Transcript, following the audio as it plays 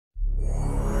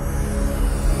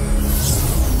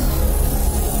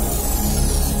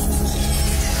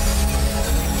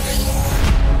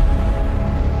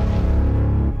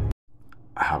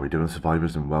we doing,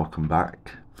 survivors, and welcome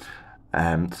back.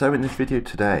 So in this video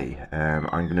today, I'm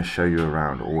going to show you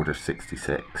around Order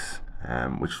 66,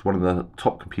 which is one of the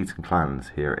top competing clans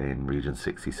here in Region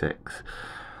 66.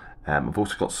 I've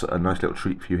also got a nice little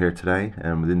treat for you here today,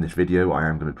 and within this video I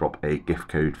am going to drop a gift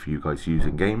code for you guys to use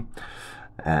in game,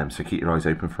 so keep your eyes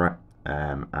open for it,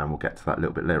 and we'll get to that a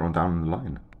little bit later on down the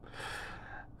line.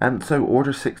 So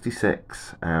Order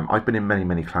 66, I've been in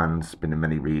many clans, been in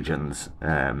many regions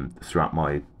throughout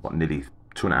my nearly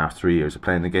 2.5 to 3 years of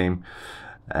playing the game,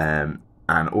 and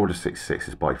Order 66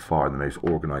 is by far the most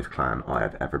organised clan I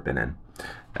have ever been in.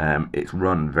 It's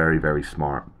run very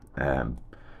smart.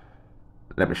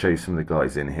 Let me show you some of the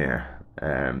guys in here.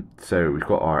 So we've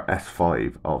got our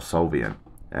S5 of Sulvion.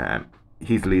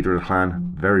 He's the leader of the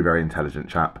clan, very intelligent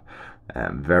chap,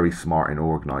 very smart in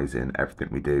organising everything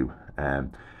we do.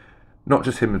 Not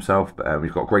just him himself, but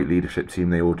we've got a great leadership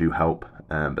team, they all do help,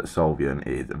 but Sulvion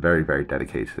is very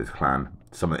dedicated to this clan.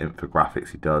 Some of the infographics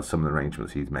he does, some of the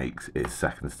arrangements he makes is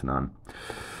seconds to none.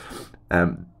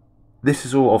 This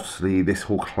is all, obviously, this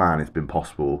whole clan has been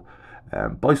possible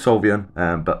by Sulvion,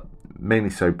 but mainly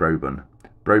so Brobben.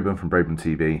 Brobben from Brobben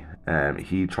TV,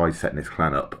 he tried setting his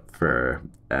clan up for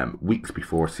weeks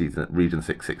before Region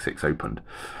 666 opened,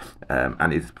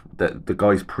 and the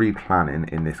guys pre-planning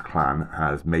in this clan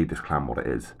has made this clan what it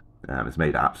is. It's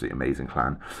made an absolutely amazing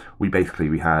clan. We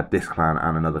had this clan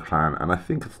and another clan, and I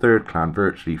think a third clan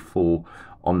virtually full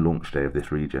on launch day of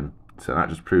this region. So that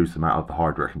just proves the amount of the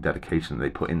hard work and dedication they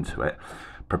put into it,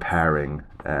 preparing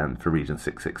for Region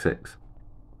 666.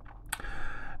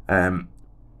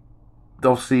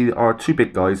 Obviously, our two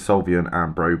big guys, Sulvion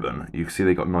and Brobben, you can see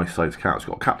they got nice sized accounts.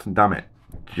 We've got Captain Dammit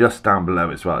just down below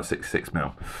as well at 66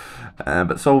 mil.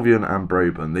 But Sulvion and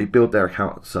Brobben, they build their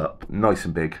accounts up nice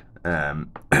and big, done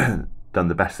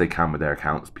the best they can with their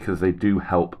accounts, because they do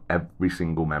help every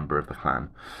single member of the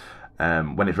clan.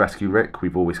 When it's Rescue Rick,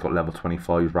 we've always got level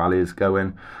 25 rallies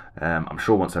going. I'm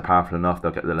sure once they're powerful enough,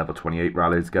 they'll get the level 28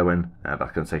 rallies going.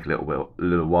 That's going to take a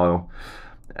little while.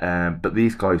 But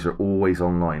these guys are always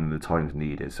online in the times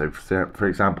needed. So for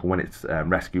example, when it's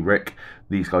Rescue Rick,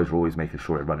 these guys are always making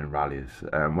sure they're running rallies.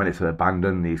 When it's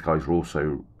Abandon, these guys are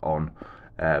also on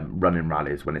running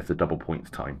rallies when it's the double points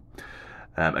time.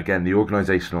 Again, the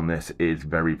organisation on this is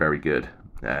very good.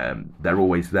 They're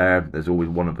always there. There's always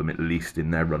one of them at least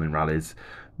in there running rallies,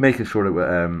 making sure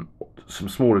that some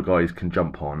smaller guys can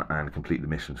jump on and complete the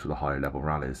missions for the higher level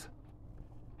rallies.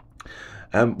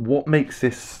 What makes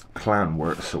this clan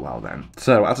work so well then?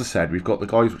 So as I said, we've got the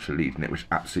guys which are leading it, which is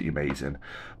absolutely amazing.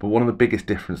 But one of the biggest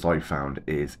differences I've found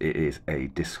is it is a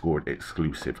Discord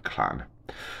exclusive clan.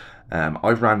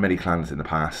 I've ran many clans in the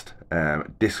past.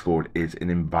 Discord is an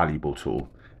invaluable tool.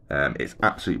 It's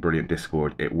absolutely brilliant,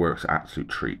 Discord. It works an absolute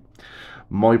treat.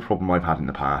 My problem I've had in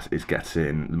the past is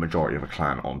getting the majority of a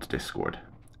clan onto Discord.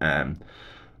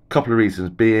 Couple of reasons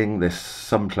being, there's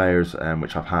some players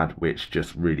which I've had which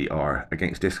just really are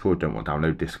against Discord, don't want to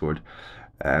download Discord,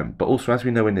 but also, as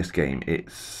we know in this game,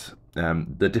 it's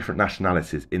the different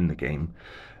nationalities in the game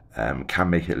can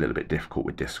make it a little bit difficult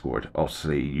with Discord.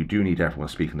 Obviously you do need everyone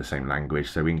speaking the same language,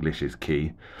 so English is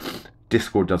key.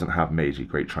 Discord doesn't have majorly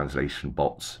great translation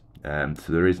bots, so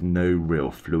there is no real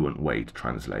fluent way to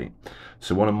translate.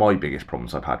 So one of my biggest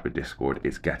problems I've had with Discord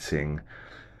is getting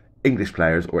English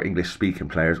players or English speaking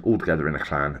players all together in a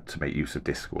clan to make use of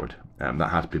Discord. That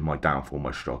has been my downfall,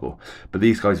 my struggle. But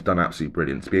these guys have done absolutely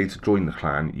brilliant. To be able to join the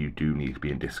clan, you do need to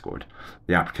be in Discord.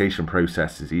 The application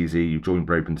process is easy. You join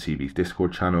Brobben TV's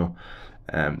Discord channel.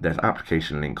 There's an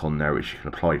application link on there which you can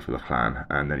apply for the clan,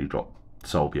 and then you drop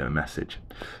Sulvion a message.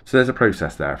 So there's a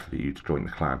process there for you to join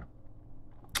the clan.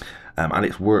 And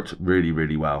it's worked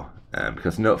really well,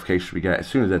 because the notification we get as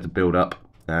soon as there's a build up,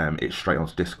 it's straight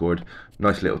onto Discord.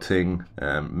 Nice little thing,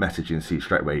 message you can see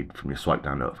straight away from your swipe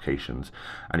down notifications,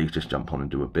 and you can just jump on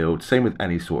and do a build. Same with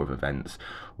any sort of events.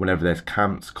 Whenever there's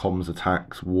camps, comms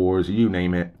attacks, wars, you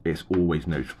name it, it's always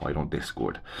notified on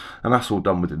Discord. And that's all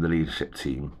done within the leadership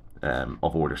team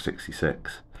of Order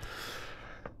 66.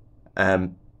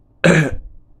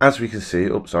 As we can see,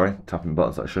 tapping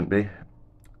buttons that I shouldn't be.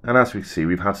 And as we can see,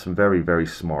 we've had some very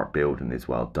smart building as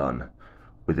well done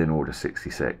within Order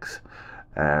 66.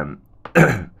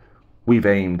 We've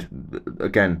aimed,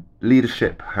 again,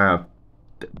 leadership have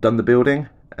done the building,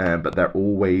 but they're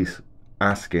always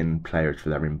asking players for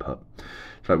their input.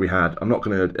 So we had, I'm not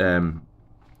going to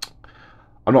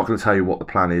tell you what the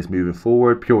plan is moving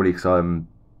forward, purely because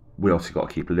we also got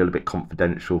to keep a little bit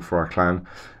confidential for our clan.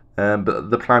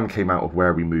 But the plan came out of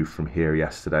where we moved from here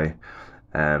yesterday,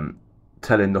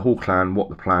 telling the whole clan what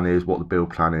the plan is, what the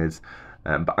build plan is,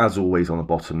 But as always, on the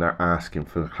bottom they're asking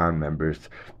for the clan members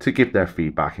to give their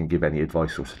feedback and give any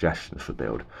advice or suggestions for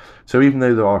build. So even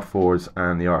though the R4s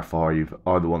and the R5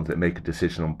 are the ones that make a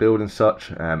decision on build and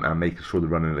such, and making sure the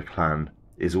running of the clan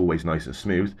is always nice and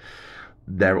smooth,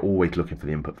 they're always looking for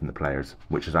the input from the players,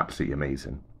 which is absolutely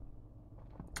amazing.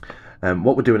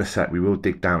 What we'll do in a sec, we will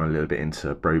dig down a little bit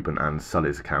into Brobben and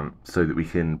Sully's account so that we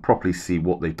can properly see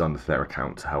what they've done to their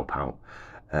account to help out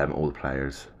all the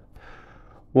players.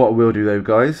 What I will do though,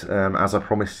 guys, as I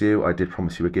promised you, I did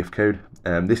promise you a gift code.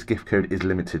 This gift code is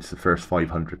limited to the first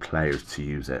 500 players to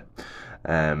use it,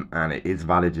 and it is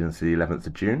valid until the 11th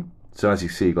of June. So as you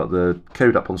see, you've got the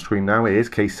code up on screen now. It is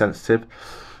case sensitive.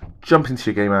 Jump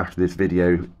into your game after this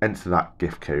video, enter that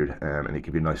gift code, and it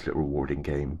gives you a nice little rewarding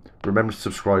game. Remember to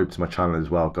subscribe to my channel as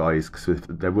well, guys, because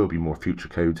there will be more future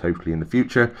codes hopefully in the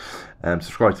future.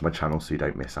 Subscribe to my channel so you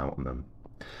don't miss out on them.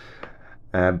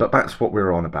 But back to what we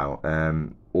were on about,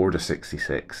 Order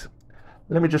 66.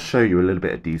 Let me just show you a little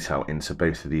bit of detail into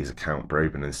both of these accounts,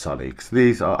 Brobben and Sully, because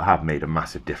these have made a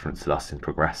massive difference to us in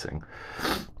progressing.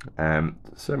 So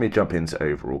let me jump into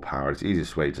overall power. It's the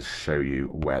easiest way to show you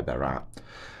where they're at.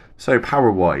 So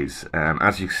power wise,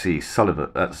 as you see,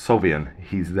 Sulvion,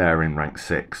 he's there in rank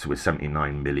 6 with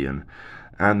 79 million.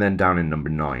 And then down in number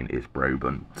 9 is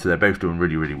Brobben. So they're both doing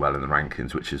really, really well in the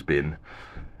rankings, which has been...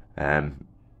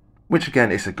 which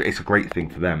again, it's a great thing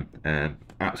for them.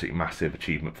 Absolutely massive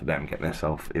achievement for them, getting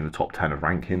themselves in the top 10 of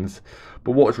rankings.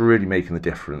 But what's really making the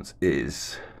difference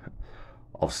is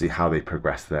obviously how they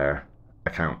progress their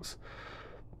accounts.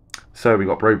 So we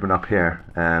got Brobben up here,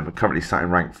 currently sat in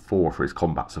rank 4 for his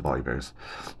combat survivors.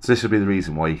 So this will be the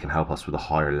reason why he can help us with the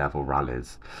higher level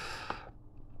rallies.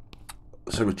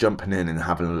 So we're jumping in and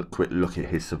having a quick look at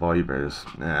his survivors.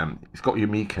 He's got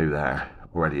Yumiko there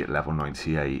already at level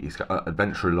 98. He's got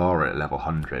Adventurer Lara at level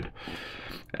 100.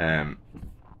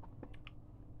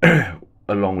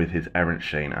 Along with his Errant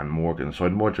Shane and Morgan. So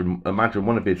I'd imagine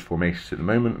one of his formations at the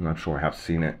moment, and I'm sure I have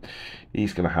seen it,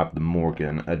 he's going to have the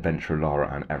Morgan, Adventurer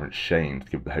Lara and Errant Shane to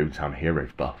give the Hometown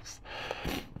Heroes buffs.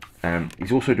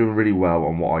 He's also doing really well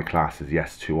on what I class as the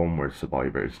S2 onwards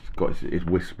survivors. He's got his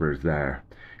Whisperers there.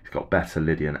 He's got Beta,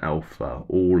 Lydia and Alpha,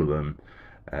 all of them.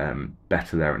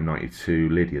 Beta there at 92,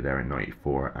 Lydia there at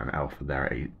 94 and Alpha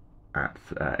there at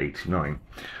 89.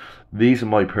 These are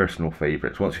my personal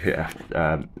favourites. Once you hit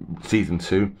Season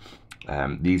 2,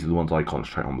 these are the ones I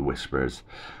concentrate on, the Whisperers.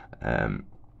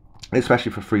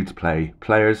 Especially for free-to-play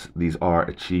players, these are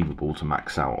achievable to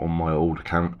max out. On my old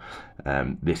account,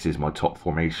 this is my top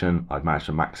formation. I've managed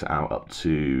to max it out up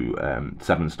to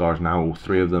 7 stars now, all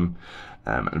 3 of them,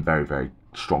 and very, very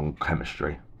strong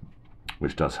chemistry,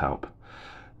 which does help.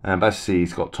 But as you see,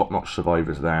 he's got top-notch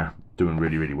survivors there, doing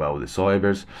really, really well with the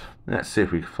survivors. Let's see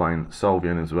if we can find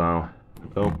Sulvion as well.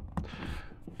 Oh.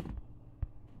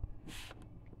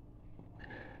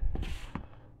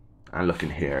 And looking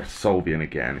here, Sulvion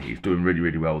again, he's doing really,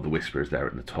 really well with the Whisperers there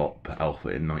at the top. Alpha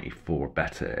at 94,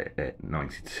 Beta at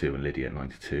 92 and Lydia at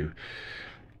 92.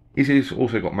 He's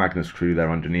also got Magnus Crew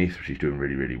there underneath, which he's doing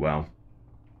really, really well.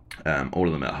 All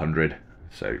of them at 100.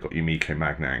 So you've got Yumiko,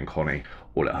 Magna and Connie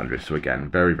all at 100. So again,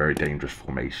 very, very dangerous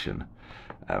formation.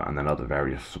 And then other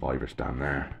various survivors down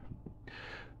there.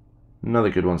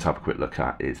 Another good one to have a quick look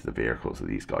at is the vehicles that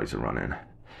these guys are running.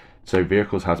 So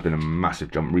vehicles has been a massive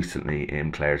jump recently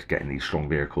in players getting these strong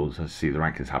vehicles. As you see, the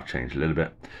rankings have changed a little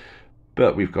bit.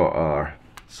 But we've got our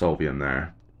Sulvion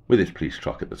there with his police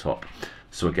truck at the top.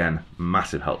 So again,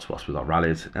 massive help to us with our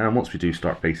rallies. And once we do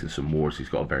start facing some wars, he's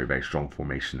got a very, very strong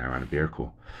formation there and a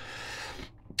vehicle.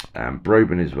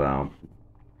 Brobben as well.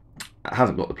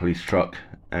 Hasn't got the police truck,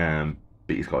 but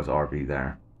he's got his RV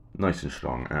there. Nice and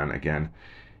strong. And again,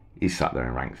 he's sat there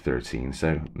in rank 13.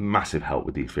 So massive help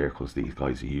with these vehicles these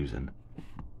guys are using.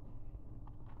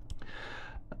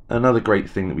 Another great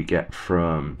thing that we get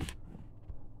from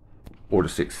Order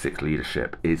 66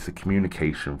 leadership is the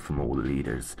communication from all the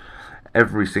leaders.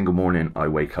 Every single morning I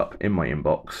wake up in my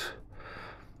inbox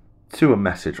to a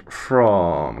message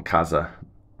from Kaza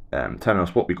telling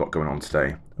us what we've got going on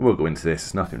today. We'll go into this,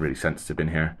 there's nothing really sensitive in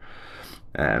here.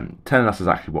 Telling us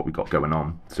exactly what we got going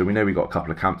on. So we know we got a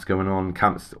couple of camps going on.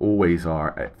 Camps always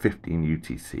are at 15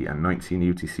 UTC and 19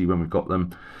 UTC when we've got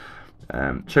them.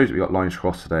 Shows that we got lines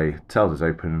crossed today, tails is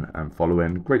open and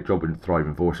following. Great job with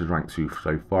Thriving Forces, rank 2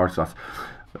 so far. So that's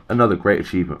another great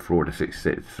achievement for Order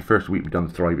 66. It's the first week we've done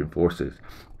the Thriving Forces,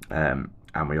 and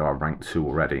we are rank 2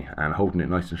 already and holding it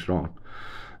nice and strong.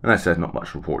 And as I said, not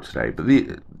much report today, but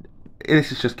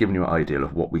this is just giving you an idea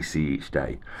of what we see each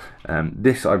day.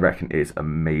 This, I reckon, is a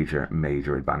major,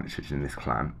 major advantage in this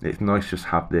clan. It's nice just to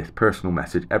have this personal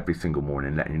message every single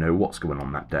morning, letting you know what's going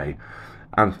on that day.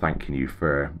 and thanking you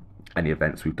for any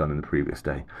events we've done in the previous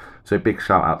day. So big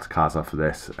shout out to Kaza for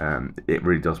this. It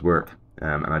really does work,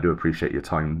 and I do appreciate your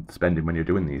time spending when you're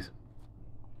doing these.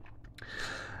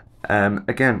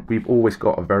 Again, we've always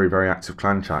got a very, very active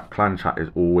clan chat. Clan chat is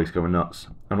always going nuts.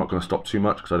 I'm not going to stop too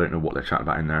much because I don't know what they're chatting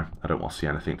about in there. I don't want to see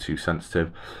anything too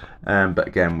sensitive. But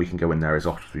again, we can go in there as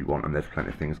often as we want, and there's plenty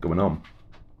of things going on.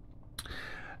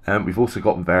 We've also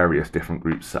got various different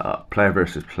groups set up. Player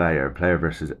versus player, player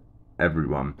versus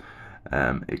everyone.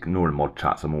 Ignore the mod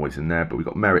chats, I'm always in there. But we've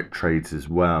got merit trades as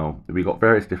well. We've got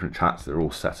various different chats that are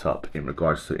all set up in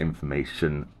regards to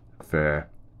information for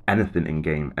anything in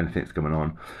game, anything that's going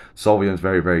on. Sulvion's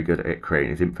very, very good at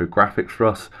creating his infographics for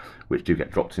us, which do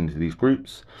get dropped into these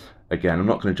groups. Again, I'm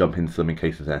not going to jump into them in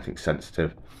case there's anything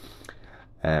sensitive.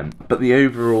 But the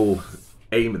overall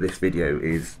aim of this video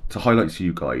is to highlight to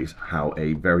you guys how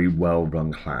a very well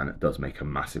run clan does make a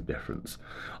massive difference.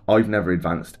 I've never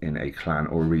advanced in a clan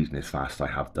or a region as fast as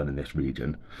I have done in this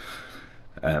region.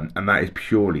 And that is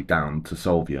purely down to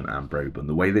Sulvion and Brobben.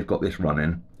 The way they've got this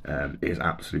running is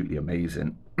absolutely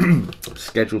amazing.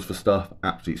 Schedules for stuff,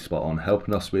 absolutely spot on.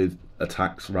 Helping us with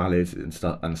attacks, rallies and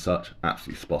such,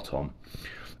 absolutely spot on.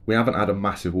 We haven't had a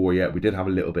massive war yet. We did have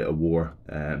a little bit of war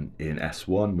in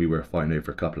S1. We were fighting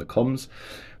over a couple of comms.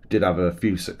 We did have a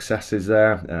few successes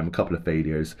there, a couple of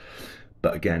failures.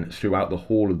 But again, throughout the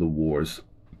whole of the wars,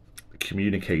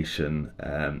 communication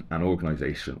and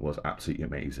organisation was absolutely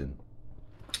amazing.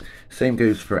 Same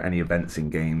goes for any events in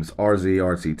games.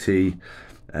 RZ,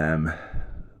 RZT,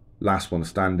 last one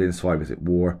standing, survivors at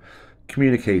war.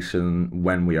 Communication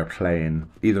when we are playing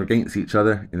either against each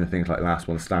other in the things like last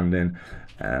one standing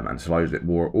and survivors at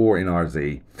war, or in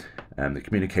RZ. The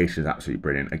communication is absolutely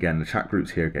brilliant. Again, the chat groups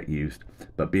here get used,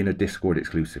 but being a Discord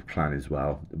exclusive clan as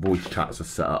well, voice chats are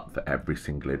set up for every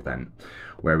single event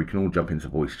where we can all jump into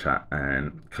voice chat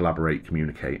and collaborate,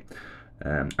 communicate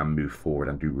and move forward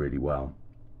and do really well.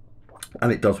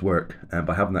 And it does work.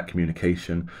 By having that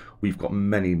communication, we've got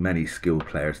many, many skilled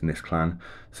players in this clan,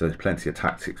 so there's plenty of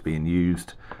tactics being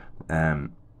used,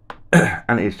 and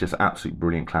it's just absolutely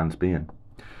brilliant clan to be in.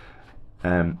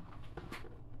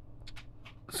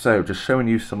 So just showing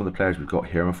you some of the players we've got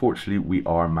here. Unfortunately, we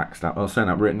are maxed out. I was saying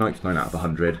that we're at 99 out of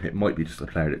 100. It might be just a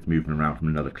player that's moving around from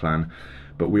another clan,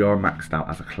 but we are maxed out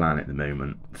as a clan at the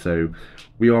moment. So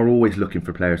we are always looking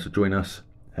for players to join us.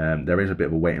 There is a bit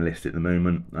of a waiting list at the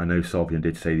moment. I know Sulvion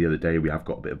did say the other day we have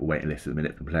got a bit of a waiting list at the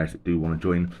minute for players that do want to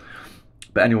join.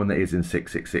 But anyone that is in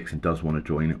 666 and does want to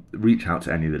join, reach out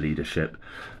to any of the leadership.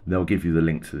 They'll give you the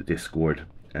link to the Discord.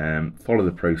 Follow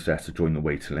the process to join the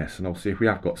waiting list, and obviously if we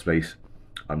have got space,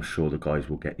 I'm sure the guys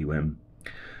will get you in.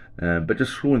 But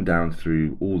just scrolling down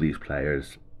through all these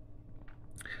players,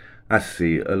 as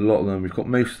you see, a lot of them, we've got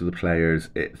most of the players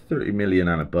at 30 million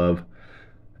and above.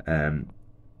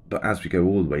 But as we go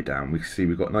all the way down, we can see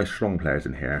we've got nice strong players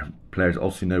in here. Players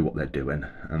also know what they're doing.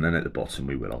 And then at the bottom,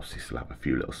 we will obviously still have a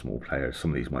few little small players.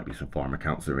 Some of these might be some farm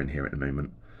accounts that are in here at the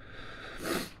moment.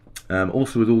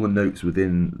 Also, with all the notes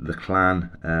within the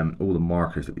clan, all the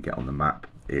markers that we get on the map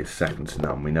is second to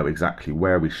none. We know exactly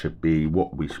where we should be,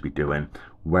 what we should be doing,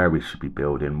 where we should be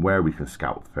building, where we can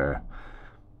scout for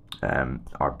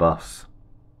our buffs.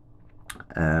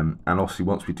 And obviously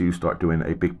once we do start doing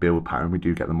a big build pattern, we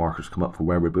do get the markers come up for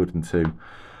where we're building to.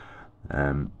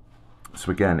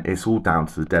 So again, it's all down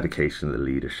to the dedication of the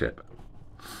leadership.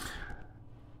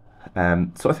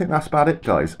 So I think that's about it,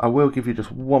 guys. I will give you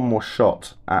just one more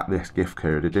shot at this gift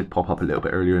code. It did pop up a little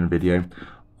bit earlier in the video.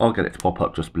 I'll get it to pop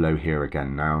up just below here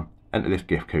again now. Enter this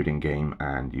gift code in game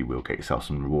and you will get yourself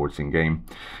some rewards in game.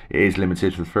 It is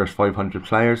limited to the first 500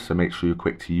 players, so make sure you're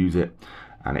quick to use it.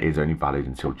 And it is only valid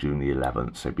until June the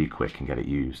 11th, so be quick and get it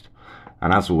used.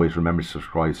 And as always, remember to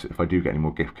subscribe, so if I do get any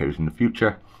more gift codes in the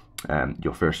future,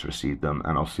 you're first to receive them.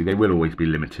 And obviously they will always be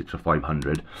limited to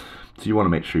 500, so you want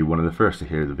to make sure you're one of the first to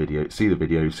hear the video, see the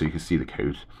videos, so you can see the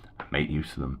codes and make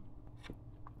use of them.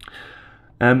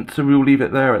 So we'll leave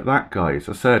it there at that, guys.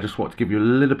 As I said, I just want to give you a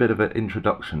little bit of an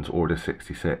introduction to Order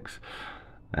 66.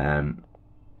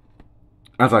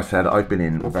 As I said, I've been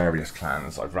in various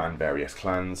clans, I've ran various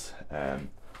clans.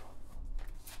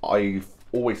 I've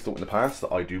always thought in the past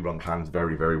that I do run clans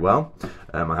very, very well.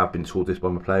 I have been told this by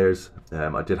my players.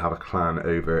 I did have a clan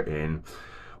over in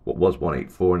what was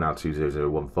 184, now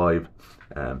 20015,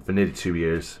 for nearly 2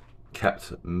 years.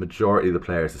 Kept majority of the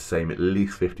players the same, at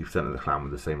least 50% of the clan were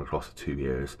the same across the 2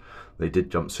 years. They did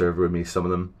jump server with me, some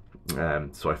of them,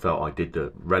 so I felt I did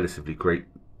a relatively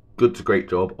good to great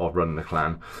job of running the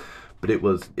clan. But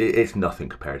it's nothing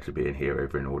compared to being here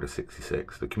over in Order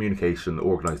 66. The communication, the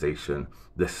organisation,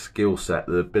 the skill set,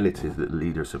 the abilities that the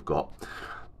leaders have got,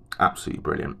 Absolutely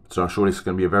brilliant. So I'm sure this is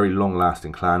going to be a very long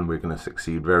lasting clan. We're going to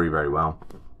succeed very, very well.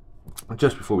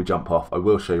 Just before we jump off, I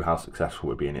will show you how successful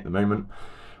we're being at the moment.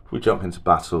 If we jump into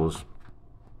battles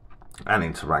and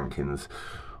into rankings,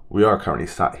 we are currently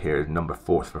sat here as number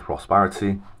 4th for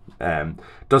prosperity.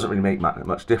 Doesn't really make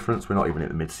much difference. We're not even at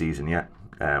the mid-season yet.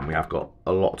 We have got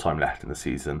a lot of time left in the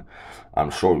season. I'm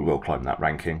sure we will climb that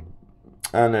ranking.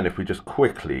 And then if we just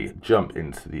quickly jump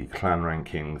into the clan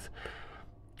rankings,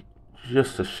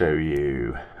 just to show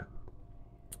you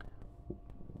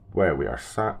where we are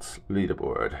sat,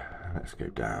 leaderboard. Let's go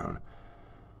down.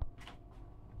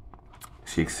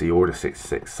 So you can see Order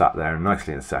 66 sat there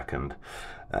nicely in second.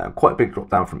 Quite a big drop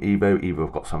down from Evo. Evo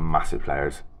have got some massive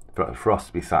players. But for us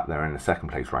to be sat there in the second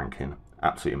place ranking,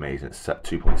 absolutely amazing. It's set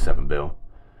 2.7 bill.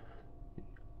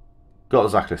 Got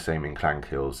exactly the same in clan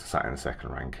kills, sat in the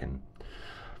second ranking.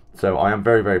 So I am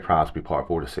very, very proud to be part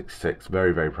of Order 66.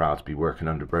 Very, very proud to be working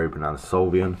under Brobben and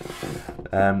Sulvion.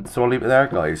 So I'll leave it there,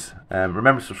 guys.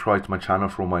 Remember to subscribe to my channel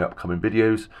for all my upcoming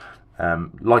videos.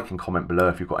 Like and comment below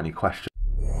if you've got any questions.